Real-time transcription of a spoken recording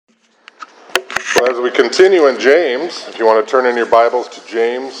As we continue in James, if you want to turn in your Bibles to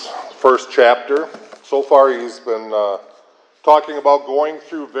James, first chapter. So far he's been talking about going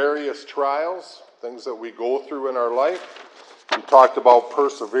through various trials, things that we go through in our life. He talked about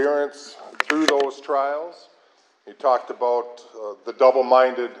perseverance through those trials. He talked about the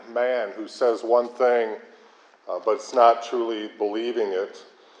double-minded man who says one thing, but it's not truly believing it.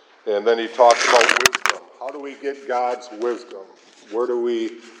 And then he talked about wisdom. How do we get God's wisdom? Where do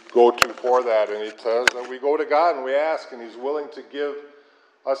we go to for that? And he says that we go to God and we ask, and he's willing to give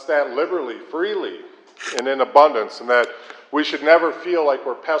us that liberally, freely, and in abundance, and that we should never feel like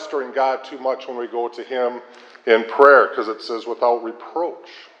we're pestering God too much when we go to him in prayer, because it says without reproach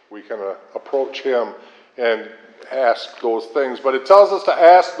we can approach him and ask those things. But it tells us to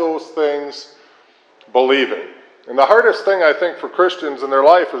ask those things believing. And the hardest thing, I think, for Christians in their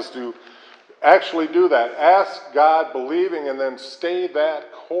life is to actually do that. Ask God believing and then stay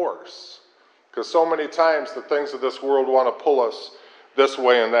that course. Because so many times the things of this world want to pull us this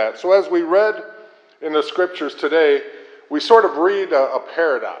way and that. So as we read in the scriptures today, we sort of read a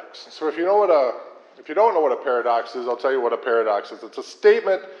paradox. So if you don't know what a paradox is, I'll tell you what a paradox is. It's a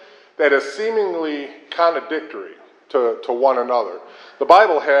statement that is seemingly contradictory to one another. The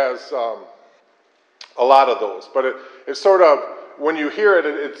Bible has a lot of those, but it's sort of, when you hear it,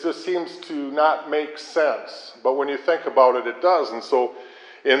 it just seems to not make sense. But when you think about it, it does. And so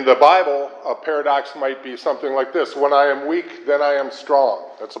in the Bible, a paradox might be something like this: when I am weak, then I am strong.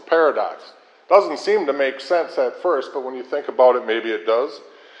 That's a paradox. Doesn't seem to make sense at first, but when you think about it, maybe it does.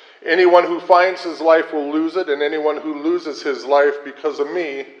 Anyone who finds his life will lose it, and anyone who loses his life because of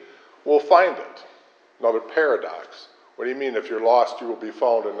me will find it. Another paradox. What do you mean, if you're lost, you will be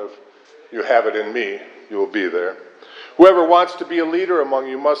found, and if you have it in me, you will be there? Whoever wants to be a leader among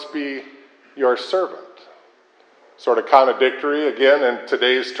you must be your servant. Sort of contradictory, again, in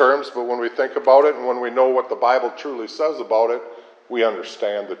today's terms, but when we think about it and when we know what the Bible truly says about it, we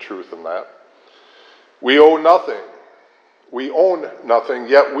understand the truth in that. We owe nothing. We own nothing,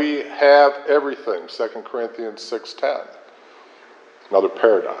 yet we have everything. 2 Corinthians 6:10. Another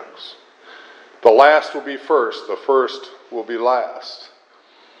paradox. The last will be first. The first will be last.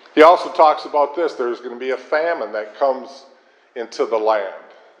 He also talks about this. There's going to be a famine that comes into the land.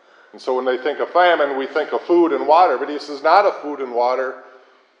 And so when they think of famine, we think of food and water. But he says not of food and water,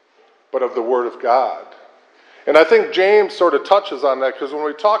 but of the Word of God. And I think James sort of touches on that, because when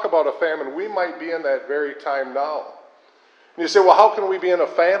we talk about a famine, we might be in that very time now. And you say, well, how can we be in a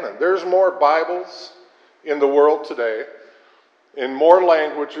famine? There's more Bibles in the world today, in more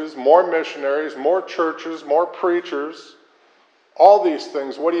languages, more missionaries, more churches, more preachers, all these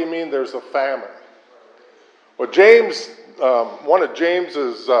things. What do you mean there's a famine? Well, James, one of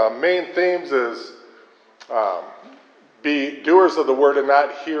James's main themes is be doers of the word and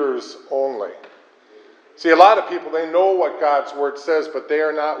not hearers only. See, a lot of people, they know what God's word says, but they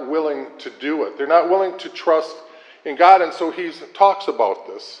are not willing to do it. They're not willing to trust in God, and so he talks about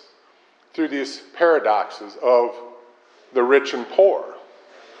this through these paradoxes of the rich and poor.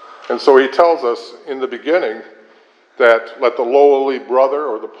 And so he tells us in the beginning that let the lowly brother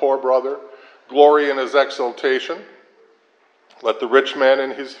or the poor brother glory in his exaltation. Let the rich man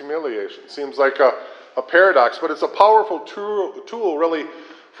in his humiliation. Seems like a paradox, but it's a powerful tool really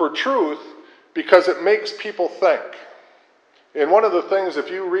for truth, because it makes people think. And one of the things,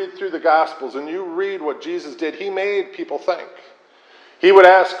 if you read through the Gospels and you read what Jesus did, he made people think. He would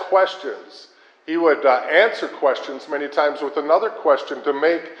ask questions. He would answer questions many times with another question to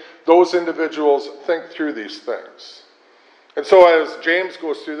make those individuals think through these things. And so as James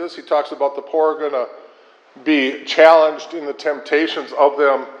goes through this, he talks about the poor are going to be challenged in the temptations of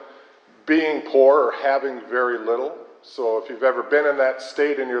them being poor or having very little. So if you've ever been in that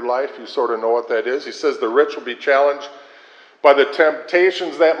state in your life, you sort of know what that is. He says the rich will be challenged by the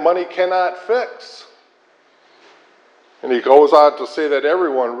temptations that money cannot fix. And he goes on to say that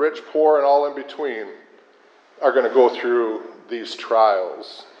everyone, rich, poor, and all in between, are going to go through these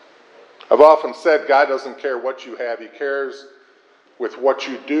trials. I've often said God doesn't care what you have. He cares with what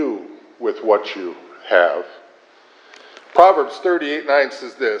you do with what you have. Proverbs 38:9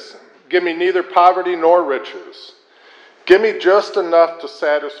 says this: give me neither poverty nor riches. Give me just enough to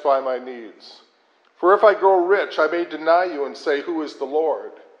satisfy my needs. For if I grow rich, I may deny you and say, who is the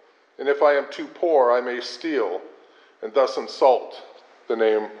Lord? And if I am too poor, I may steal and thus insult the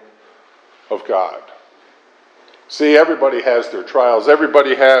name of God. See, everybody has their trials.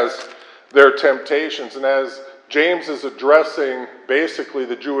 Everybody has their temptations. And as James is addressing basically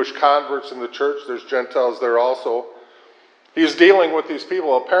the Jewish converts in the church, there's Gentiles there also, he's dealing with these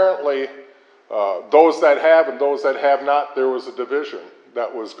people. Apparently, those that have and those that have not, there was a division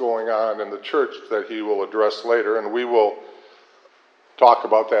that was going on in the church that he will address later, and we will talk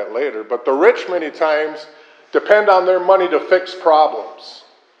about that later. But the rich many times depend on their money to fix problems.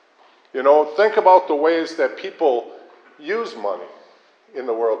 Think about the ways that people use money in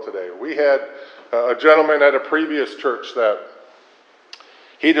the world today. We had a gentleman at a previous church that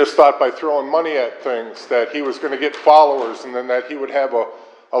he just thought by throwing money at things that he was going to get followers, and then that he would have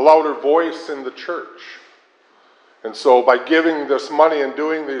a louder voice in the church. And so by giving this money and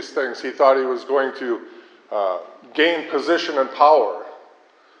doing these things, he thought he was going to gain position and power.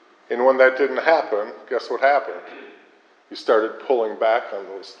 And when that didn't happen, guess what happened? He started pulling back on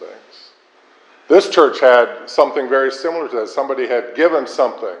those things. This church had something very similar to that. Somebody had given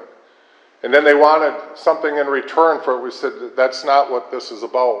something, and then they wanted something in return for it. We said, that's not what this is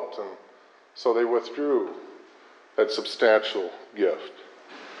about. And so they withdrew that substantial gift.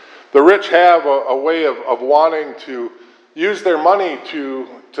 The rich have a way of wanting to use their money to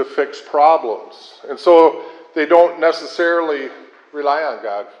fix problems. And so they don't necessarily rely on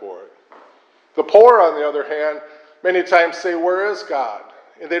God for it. The poor, on the other hand, many times say, where is God?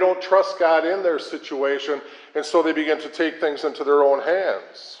 And they don't trust God in their situation, and so they begin to take things into their own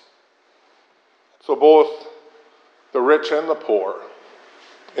hands. So both the rich and the poor,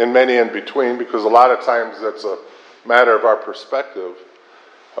 and many in between, because a lot of times that's a matter of our perspective,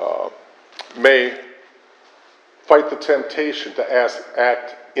 may fight the temptation to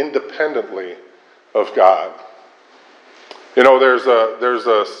act independently of God. There's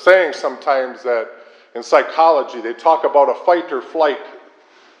a saying sometimes that in psychology they talk about a fight or flight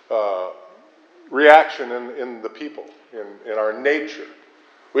reaction in the people, in our nature.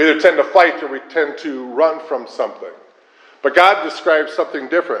 We either tend to fight or we tend to run from something. But God describes something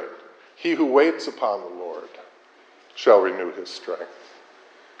different. He who waits upon the Lord shall renew his strength.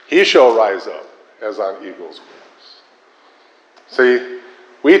 He shall rise up as on eagle's wings. See,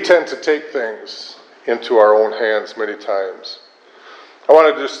 we tend to take things into our own hands many times. I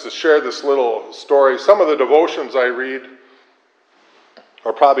wanted just to share this little story. Some of the devotions I read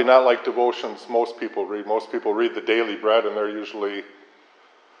are probably not like devotions most people read. Most people read the Daily Bread, and they're usually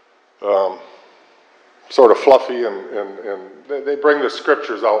sort of fluffy, and they bring the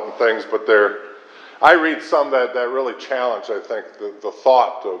scriptures out and things, but I read some that really challenge, I think, the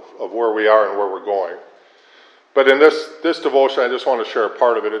thought of where we are and where we're going. But in this devotion, I just want to share a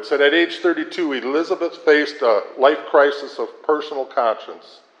part of it. It said, at age 32, Elizabeth faced a life crisis of personal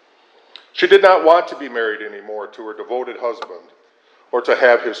conscience. She did not want to be married anymore to her devoted husband or to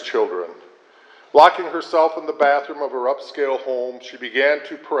have his children. Locking herself in the bathroom of her upscale home, she began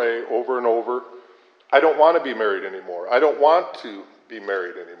to pray over and over, I don't want to be married anymore. I don't want to be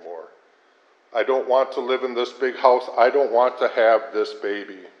married anymore. I don't want to live in this big house. I don't want to have this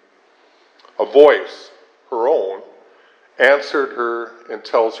baby. A voice, her own, answered her and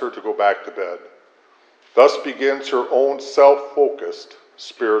tells her to go back to bed. Thus begins her own self-focused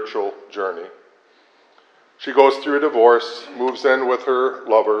spiritual journey. She goes through a divorce, moves in with her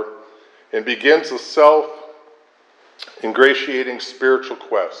lover, and begins a self-ingratiating spiritual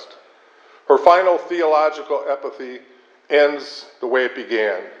quest. Her final theological epitaph ends the way it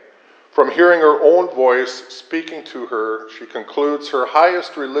began. From hearing her own voice speaking to her, she concludes her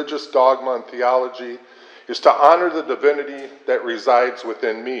highest religious dogma and theology is to honor the divinity that resides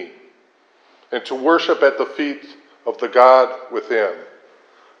within me and to worship at the feet of the God within.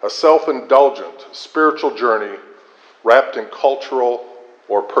 A self-indulgent spiritual journey wrapped in cultural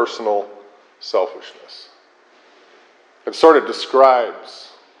or personal selfishness. It sort of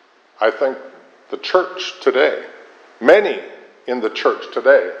describes, I think, the church today. Many in the church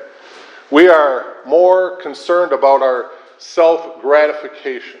today. We are more concerned about our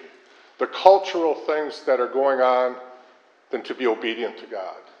self-gratification, the cultural things that are going on, than to be obedient to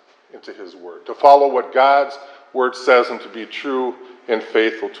God and to his word, to follow what God's word says and to be true and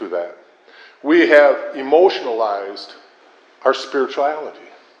faithful to that. We have emotionalized our spirituality.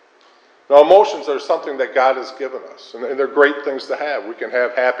 Now, emotions are something that God has given us, and they're great things to have. We can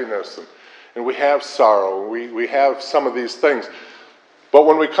have happiness, and we have sorrow. We have some of these things. But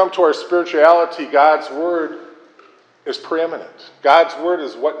when we come to our spirituality, God's word is preeminent. God's word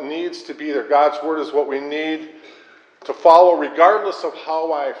is what needs to be there. God's word is what we need to follow regardless of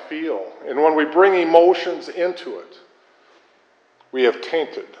how I feel. And when we bring emotions into it, we have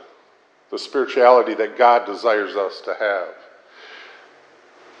tainted the spirituality that God desires us to have.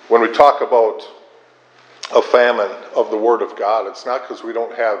 When we talk about a famine of the word of God, it's not because we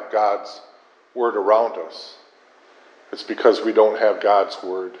don't have God's word around us. It's because we don't have God's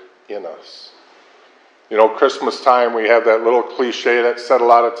word in us. Christmas time, we have that little cliche that's said a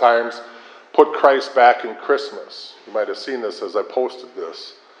lot of times, put Christ back in Christmas. You might have seen this as I posted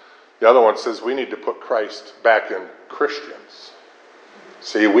this. The other one says we need to put Christ back in Christians.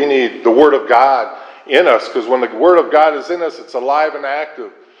 See, we need the Word of God in us, because when the Word of God is in us, it's alive and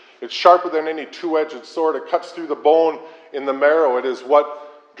active. It's sharper than any two-edged sword. It cuts through the bone in the marrow. It is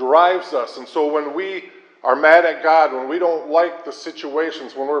what drives us. And so when we are mad at God, when we don't like the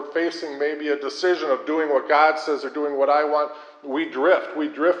situations, when we're facing maybe a decision of doing what God says or doing what I want, we drift. We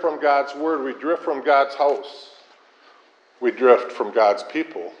drift from God's Word. We drift from God's house. We drift from God's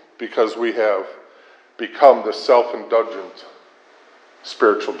people because we have become the self-indulgent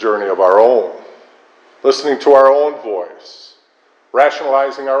spiritual journey of our own, listening to our own voice,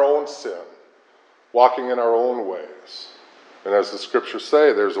 rationalizing our own sin, walking in our own ways. And as the scriptures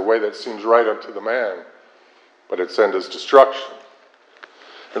say, there's a way that seems right unto the man, but its end is destruction.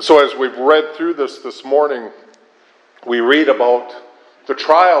 And so as we've read through this morning, we read about the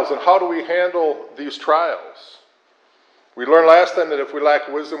trials and how do we handle these trials. We learned last time that if we lack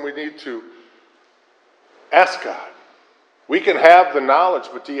wisdom, we need to ask God. We can have the knowledge,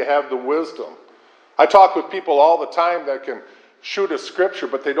 but do you have the wisdom? I talk with people all the time that can shoot a scripture,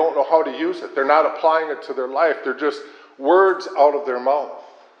 but they don't know how to use it. They're not applying it to their life. They're just words out of their mouth.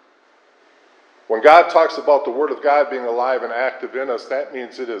 When God talks about the Word of God being alive and active in us, that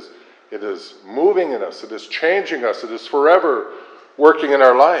means it is moving in us. It is changing us. It is forever working in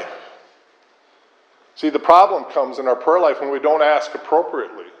our life. See, the problem comes in our prayer life when we don't ask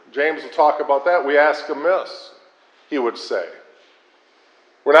appropriately. James will talk about that. We ask amiss, he would say.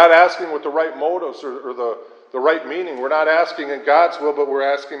 We're not asking with the right motives or the right meaning. We're not asking in God's will, but we're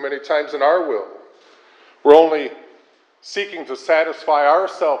asking many times in our will. We're only seeking to satisfy our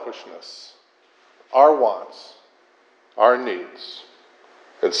selfishness, our wants, our needs,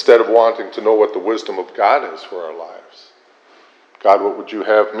 instead of wanting to know what the wisdom of God is for our lives. God, what would you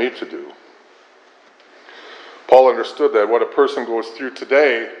have me to do? Paul understood that what a person goes through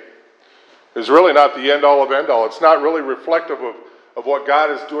today is really not the end-all of end-all. It's not really reflective of what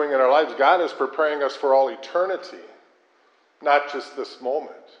God is doing in our lives. God is preparing us for all eternity, not just this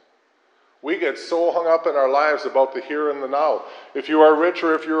moment. We get so hung up in our lives about the here and the now. If you are rich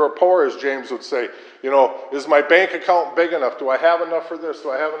or if you are poor, as James would say, is my bank account big enough? Do I have enough for this?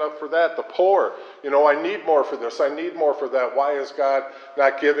 Do I have enough for that? The poor, I need more for this. I need more for that. Why is God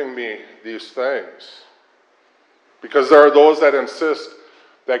not giving me these things? Because there are those that insist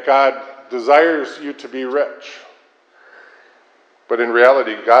that God desires you to be rich. But in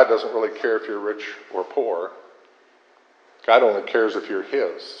reality, God doesn't really care if you're rich or poor. God only cares if you're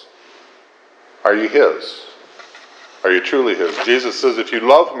His. Are you His? Are you truly His? Jesus says, if you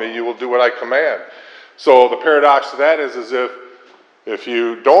love me, you will do what I command. So the paradox to that is if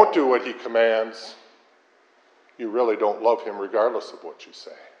you don't do what He commands, you really don't love Him regardless of what you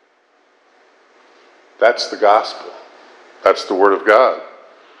say. That's the gospel. That's the Word of God.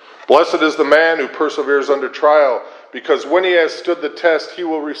 Blessed is the man who perseveres under trial, because when he has stood the test, he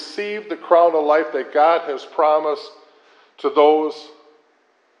will receive the crown of life that God has promised to those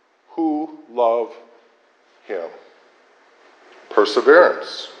who love Him.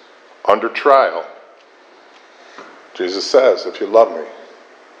 Perseverance under trial. Jesus says, if you love me,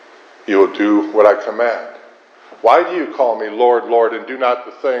 you will do what I command. Why do you call me Lord, Lord, and do not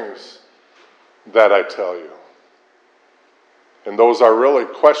the things that I tell you? And those are really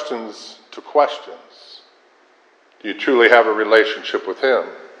questions to questions. Do you truly have a relationship with Him?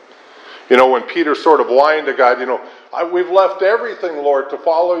 When Peter sort of whined to God, we've left everything, Lord, to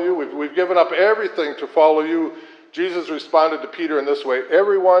follow you. We've given up everything to follow you. Jesus responded to Peter in this way: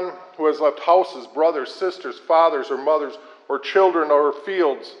 everyone who has left houses, brothers, sisters, fathers, or mothers, or children, or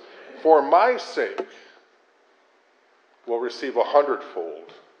fields, for my sake, will receive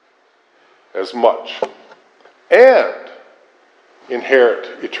 100-fold as much and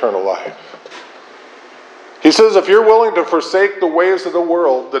inherit eternal life. He says, if you're willing to forsake the ways of the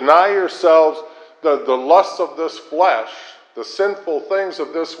world, deny yourselves the lusts of this flesh, the sinful things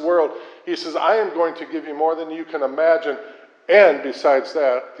of this world, he says, I am going to give you more than you can imagine. And besides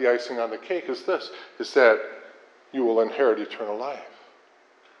that, the icing on the cake is that you will inherit eternal life.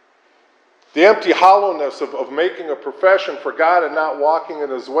 The empty hollowness of making a profession for God and not walking in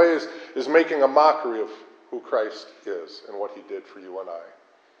His ways is making a mockery of who Christ is and what He did for you and I.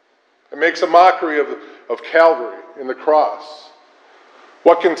 It makes a mockery of Calvary in the cross.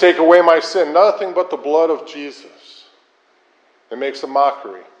 What can take away my sin? Nothing but the blood of Jesus. It makes a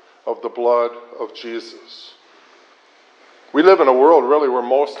mockery of the blood of Jesus. We live in a world really where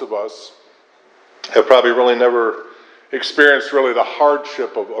most of us have probably really never experienced really the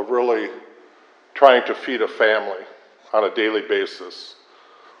hardship of really trying to feed a family on a daily basis,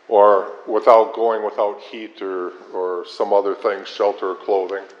 or without heat or some other thing, shelter or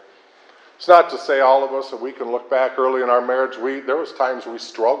clothing. It's not to say all of us, that we can look back early in our marriage, there was times we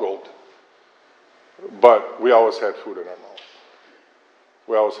struggled, but we always had food in our mouth.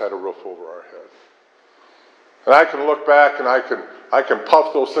 We always had a roof over our head. And I can look back and I can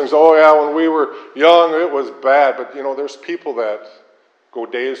puff those things. Oh yeah, when we were young, it was bad. But there's people that go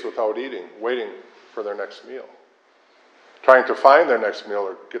days without eating, waiting for their next meal, trying to find their next meal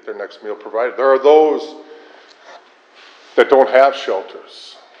or get their next meal provided. There are those that don't have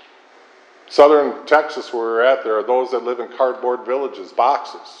shelters. Southern Texas, where we're at, there are those that live in cardboard villages,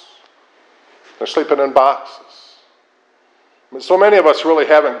 boxes. They're sleeping in boxes. So many of us really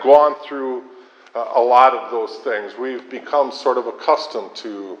haven't gone through a lot of those things. We've become sort of accustomed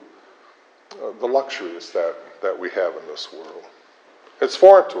to the luxuries that we have in this world. It's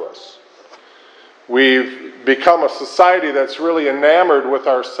foreign to us. We've become a society that's really enamored with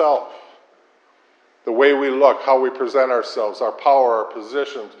ourselves. The way we look, how we present ourselves, our power, our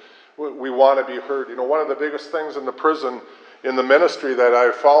positions. We want to be heard. One of the biggest things in the prison, in the ministry that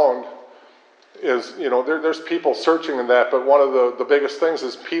I've found is, there's people searching in that, but one of the biggest things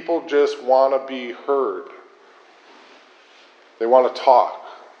is people just want to be heard. They want to talk.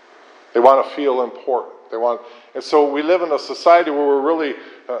 They want to feel important. And so we live in a society where we're really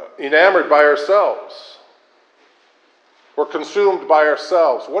enamored by ourselves. We're consumed by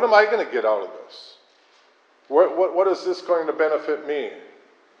ourselves. What am I going to get out of this? What is this going to benefit me?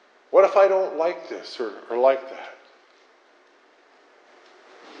 What if I don't like this or like that?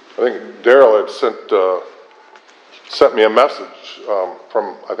 I think Daryl had sent me a message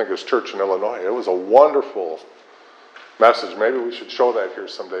from, I think, his church in Illinois. It was a wonderful message. Maybe we should show that here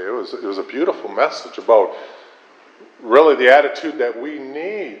someday. It was a beautiful message about really the attitude that we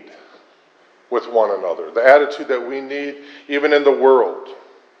need with one another, the attitude that we need even in the world.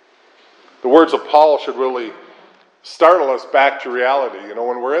 The words of Paul should really startle us back to reality.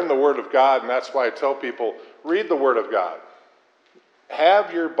 When we're in the Word of God, and that's why I tell people, read the Word of God.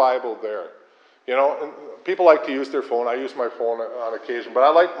 Have your Bible there. And people like to use their phone. I use my phone on occasion, but I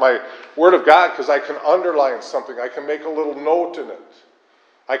like my Word of God because I can underline something. I can make a little note in it.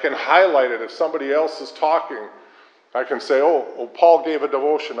 I can highlight it. If somebody else is talking, I can say, oh, Paul gave a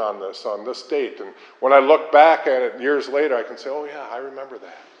devotion on this date. And when I look back at it years later, I can say, oh yeah, I remember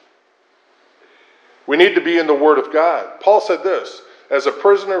that. We need to be in the Word of God. Paul said this, as a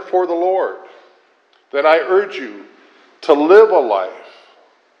prisoner for the Lord, then I urge you to live a life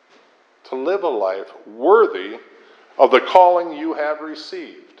worthy of the calling you have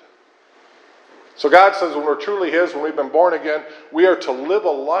received. So God says when we're truly His, when we've been born again, we are to live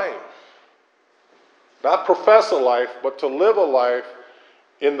a life. Not profess a life, but to live a life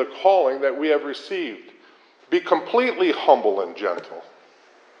in the calling that we have received. Be completely humble and gentle.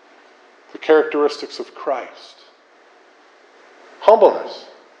 The characteristics of Christ. Humbleness.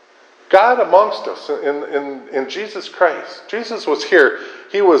 God amongst us in Jesus Christ. Jesus was here.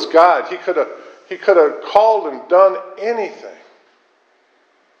 He was God. He could have called and done anything.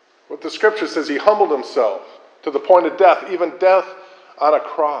 What the Scripture says, He humbled Himself to the point of death, even death on a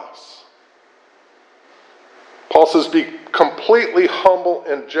cross. Paul says, be completely humble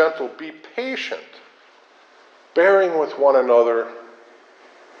and gentle. Be patient, bearing with one another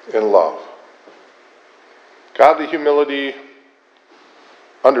in love. Godly humility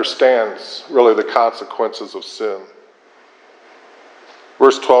understands really the consequences of sin.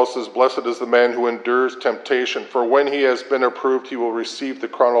 Verse 12 says, blessed is the man who endures temptation, for when he has been approved, he will receive the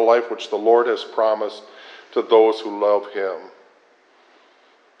crown of life which the Lord has promised to those who love Him.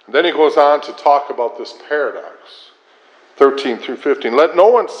 And then he goes on to talk about this paradox, 13 through 15. Let no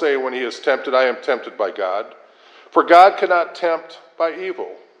one say when he is tempted, I am tempted by God. For God cannot tempt by evil,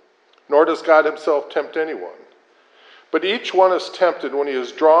 nor does God Himself tempt anyone. But each one is tempted when he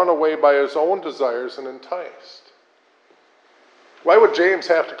is drawn away by his own desires and enticed. Why would James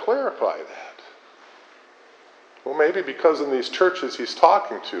have to clarify that? Well, maybe because in these churches he's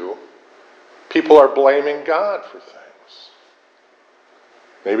talking to, people are blaming God for things.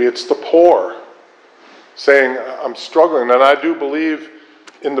 Maybe it's the poor saying, I'm struggling. And I do believe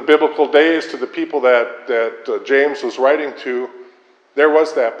in the biblical days, to the people that James was writing to, there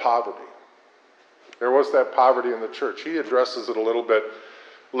was that poverty. There was that poverty in the church. He addresses it a little bit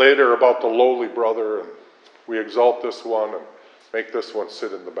later about the lowly brother, and we exalt this one and make this one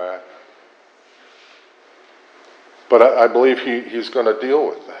sit in the back. But I believe he's going to deal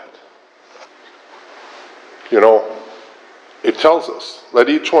with that. It tells us, let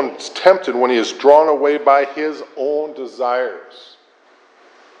each one is tempted when he is drawn away by his own desires.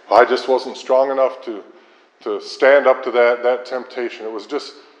 I just wasn't strong enough to stand up to that temptation. It was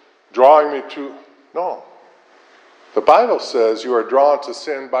just drawing me to... No. The Bible says you are drawn to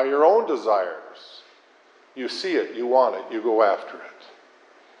sin by your own desires. You see it, you want it, you go after it.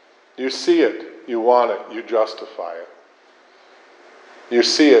 You see it, you want it, you justify it. You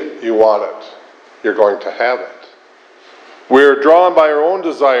see it, you want it, you're going to have it. We are drawn by our own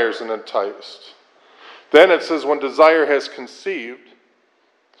desires and enticed. Then it says when desire has conceived,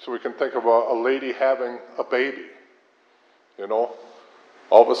 so we can think of a lady having a baby. You know,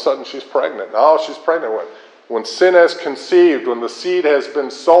 all of a sudden she's pregnant. Now she's pregnant. When sin has conceived, when the seed has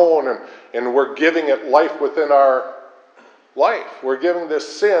been sown and we're giving it life within our life. We're giving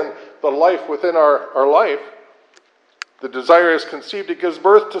this sin the life within our life. The desire is conceived, it gives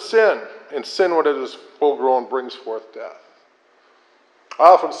birth to sin. And sin, when it is full grown, brings forth death. I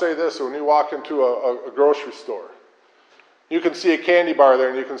often say this, when you walk into a grocery store, you can see a candy bar there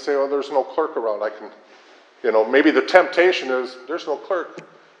and you can say, oh, there's no clerk around. Maybe the temptation is, there's no clerk.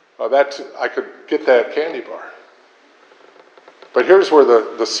 I could get that candy bar. But here's where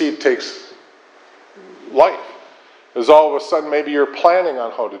the seed takes life. Is all of a sudden maybe you're planning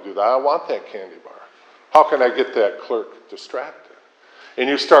on how to do that. I want that candy bar. How can I get that clerk distracted? And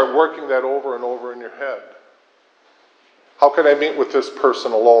you start working that over and over in your head. How can I meet with this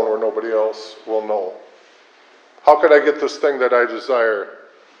person alone where nobody else will know? How can I get this thing that I desire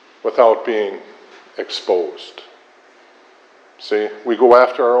without being exposed? See, we go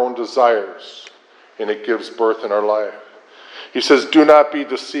after our own desires, and it gives birth in our life. He says, do not be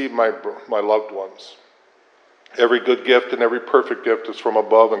deceived, my loved ones. Every good gift and every perfect gift is from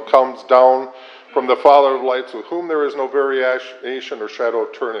above and comes down from the Father of lights, with whom there is no variation or shadow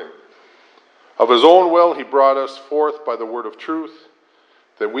of turning. Of his own will he brought us forth by the word of truth,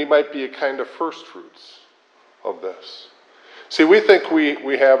 that we might be a kind of first fruits of this. See, we think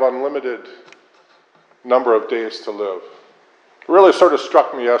we have unlimited number of days to live. It really sort of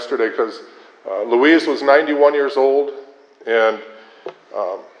struck me yesterday because Louise was 91 years old, and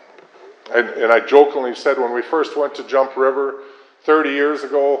I jokingly said when we first went to Jump River 30 years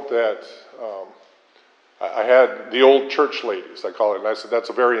ago that I had the old church ladies, I call it, and I said that's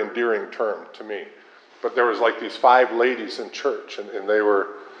a very endearing term to me. But there was like these 5 ladies in church, and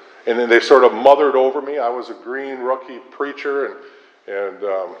then they sort of mothered over me. I was a green rookie preacher, and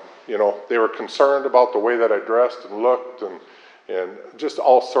they were concerned about the way that I dressed and looked, and just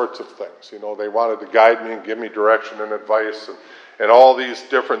all sorts of things. They wanted to guide me and give me direction and advice and all these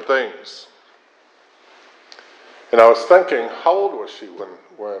different things. And I was thinking, how old was she when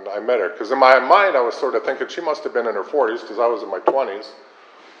I met her? Because in my mind, I was sort of thinking she must have been in her 40s because I was in my 20s.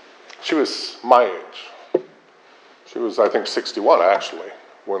 She was my age. She was, I think, 61, actually,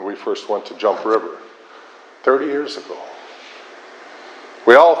 when we first went to Jump River 30 years ago.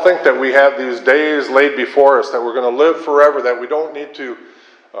 We all think that we have these days laid before us, that we're going to live forever, that we don't need to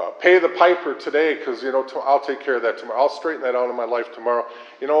pay the piper today because, I'll take care of that tomorrow. I'll straighten that out in my life tomorrow.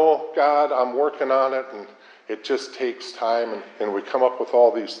 God, I'm working on it, and it just takes time, and we come up with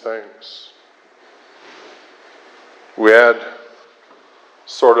all these things. We had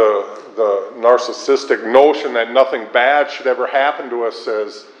sort of the narcissistic notion that nothing bad should ever happen to us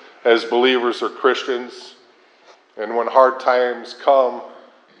as believers or Christians. And when hard times come,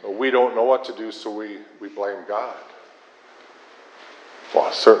 we don't know what to do, so we blame God.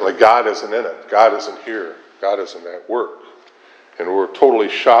 Well, certainly God isn't in it. God isn't here. God isn't at work. And we're totally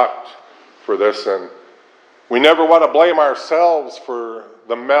shocked for this, and we never want to blame ourselves for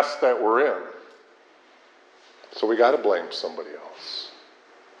the mess that we're in. So we got to blame somebody else.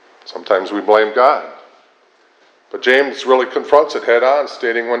 Sometimes we blame God. But James really confronts it head on,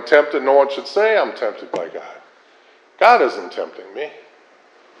 stating, when tempted, no one should say, I'm tempted by God. God isn't tempting me.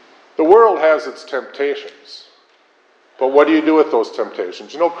 The world has its temptations. But what do you do with those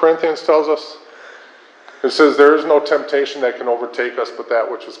temptations? Corinthians tells us? It says, there is no temptation that can overtake us but that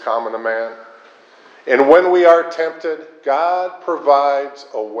which is common to man. And when we are tempted, God provides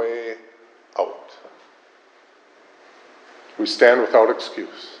a way out. We stand without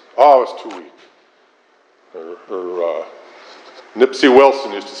excuse. Oh, I was too weak. Or Nipsey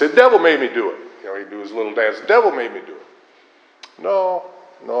Wilson used to say, the devil made me do it. He'd do his little dance. The devil made me do it. No,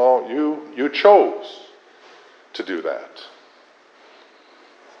 you chose to do that.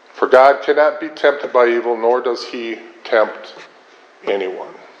 For God cannot be tempted by evil, nor does he tempt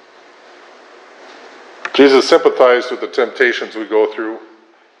anyone. Jesus sympathized with the temptations we go through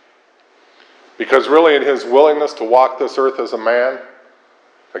because really in his willingness to walk this earth as a man,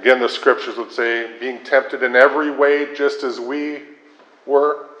 again the scriptures would say, being tempted in every way just as we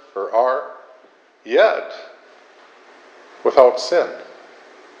were or are, yet without sin.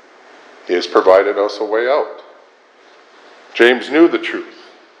 He has provided us a way out. James knew the truth.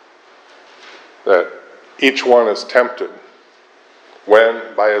 Each one is tempted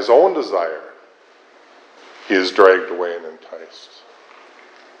when, by his own desire, he is dragged away and enticed.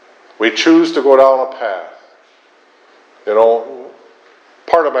 We choose to go down a path.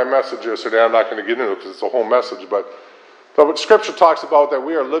 Part of my message yesterday, I'm not going to get into it because it's a whole message, but what Scripture talks about, that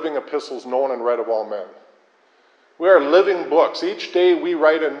we are living epistles known and read of all men. We are living books. Each day we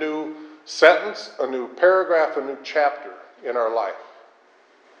write a new sentence, a new paragraph, a new chapter in our life.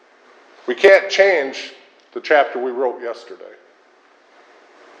 We can't change the chapter we wrote yesterday,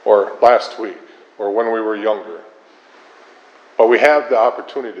 or last week, or when we were younger. But we have the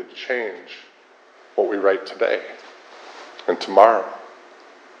opportunity to change what we write today and tomorrow.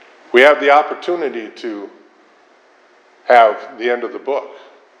 We have the opportunity to have the end of the book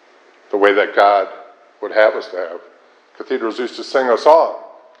the way that God would have us to have. Cathedrals used to sing a song,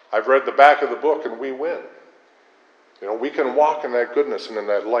 I've read the back of the book and we win. We can walk in that goodness and in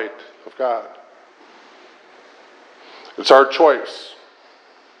that light of God. It's our choice,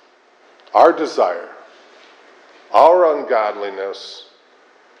 our desire, our ungodliness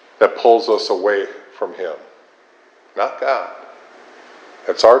that pulls us away from Him, not God.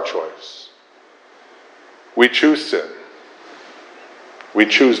 It's our choice. We choose sin. We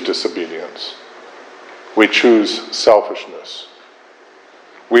choose disobedience. We choose selfishness.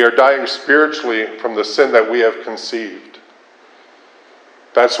 We are dying spiritually from the sin that we have conceived.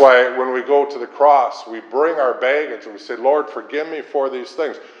 That's why when we go to the cross, we bring our baggage and we say, Lord, forgive me for these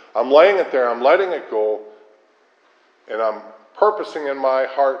things. I'm laying it there, I'm letting it go, and I'm purposing in my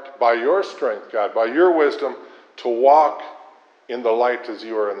heart, by your strength, God, by your wisdom, to walk in the light as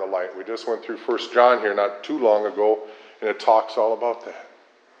you are in the light. We just went through 1 John here not too long ago, and it talks all about that.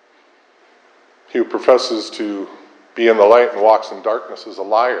 He who professes to be in the light and walks in darkness is a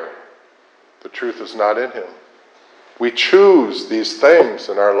liar. The truth is not in him. We choose these things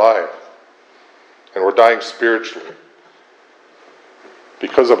in our life, and we're dying spiritually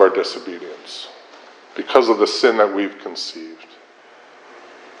because of our disobedience, because of the sin that we've conceived.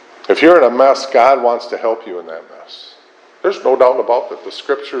 If you're in a mess, God wants to help you in that mess. There's no doubt about that. The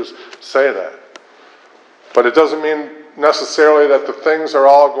Scriptures say that. But it doesn't mean necessarily that the things are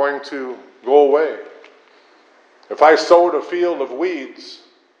all going to go away. If I sowed a field of weeds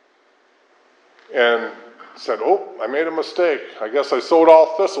and said, I made a mistake. I guess I sowed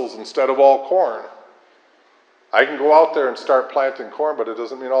all thistles instead of all corn. I can go out there and start planting corn, but it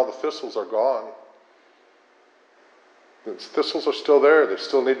doesn't mean all the thistles are gone. The thistles are still there. They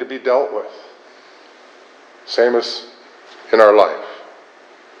still need to be dealt with. Same as in our life.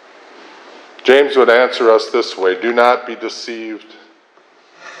 James would answer us this way: do not be deceived,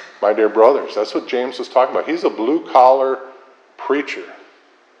 my dear brothers. That's what James was talking about. He's a blue-collar preacher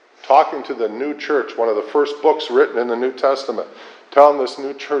talking to the new church, one of the first books written in the New Testament, telling this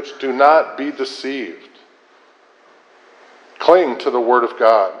new church, do not be deceived. Cling to the Word of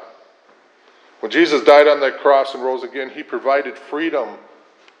God. When Jesus died on that cross and rose again, He provided freedom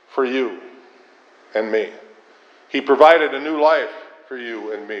for you and me. He provided a new life for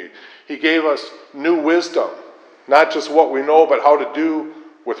you and me. He gave us new wisdom, not just what we know, but how to do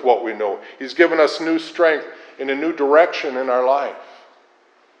with what we know. He's given us new strength and a new direction in our life.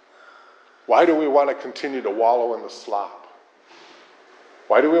 Why do we want to continue to wallow in the slop?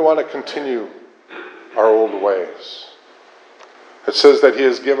 Why do we want to continue our old ways? It says that He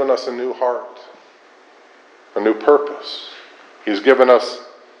has given us a new heart, a new purpose. He's given us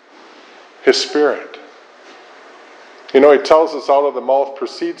His Spirit. He tells us out of the mouth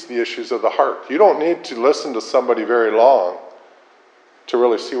proceeds the issues of the heart. You don't need to listen to somebody very long to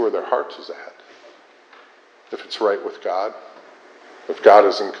really see where their heart is at. If it's right with God, if God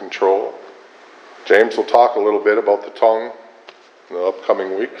is in control. James will talk a little bit about the tongue in the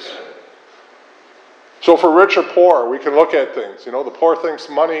upcoming weeks. So for rich or poor, we can look at things. The poor thinks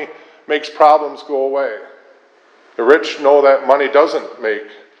money makes problems go away. The rich know that money doesn't make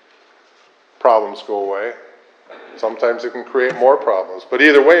problems go away. Sometimes it can create more problems. But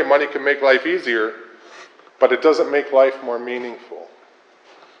either way, money can make life easier, but it doesn't make life more meaningful.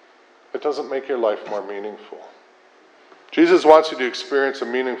 It doesn't make your life more meaningful. Jesus wants you to experience a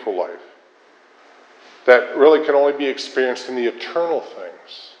meaningful life that really can only be experienced in the eternal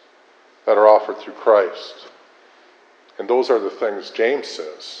things that are offered through Christ. And those are the things, James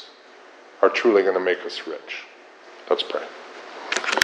says, are truly going to make us rich. Let's pray.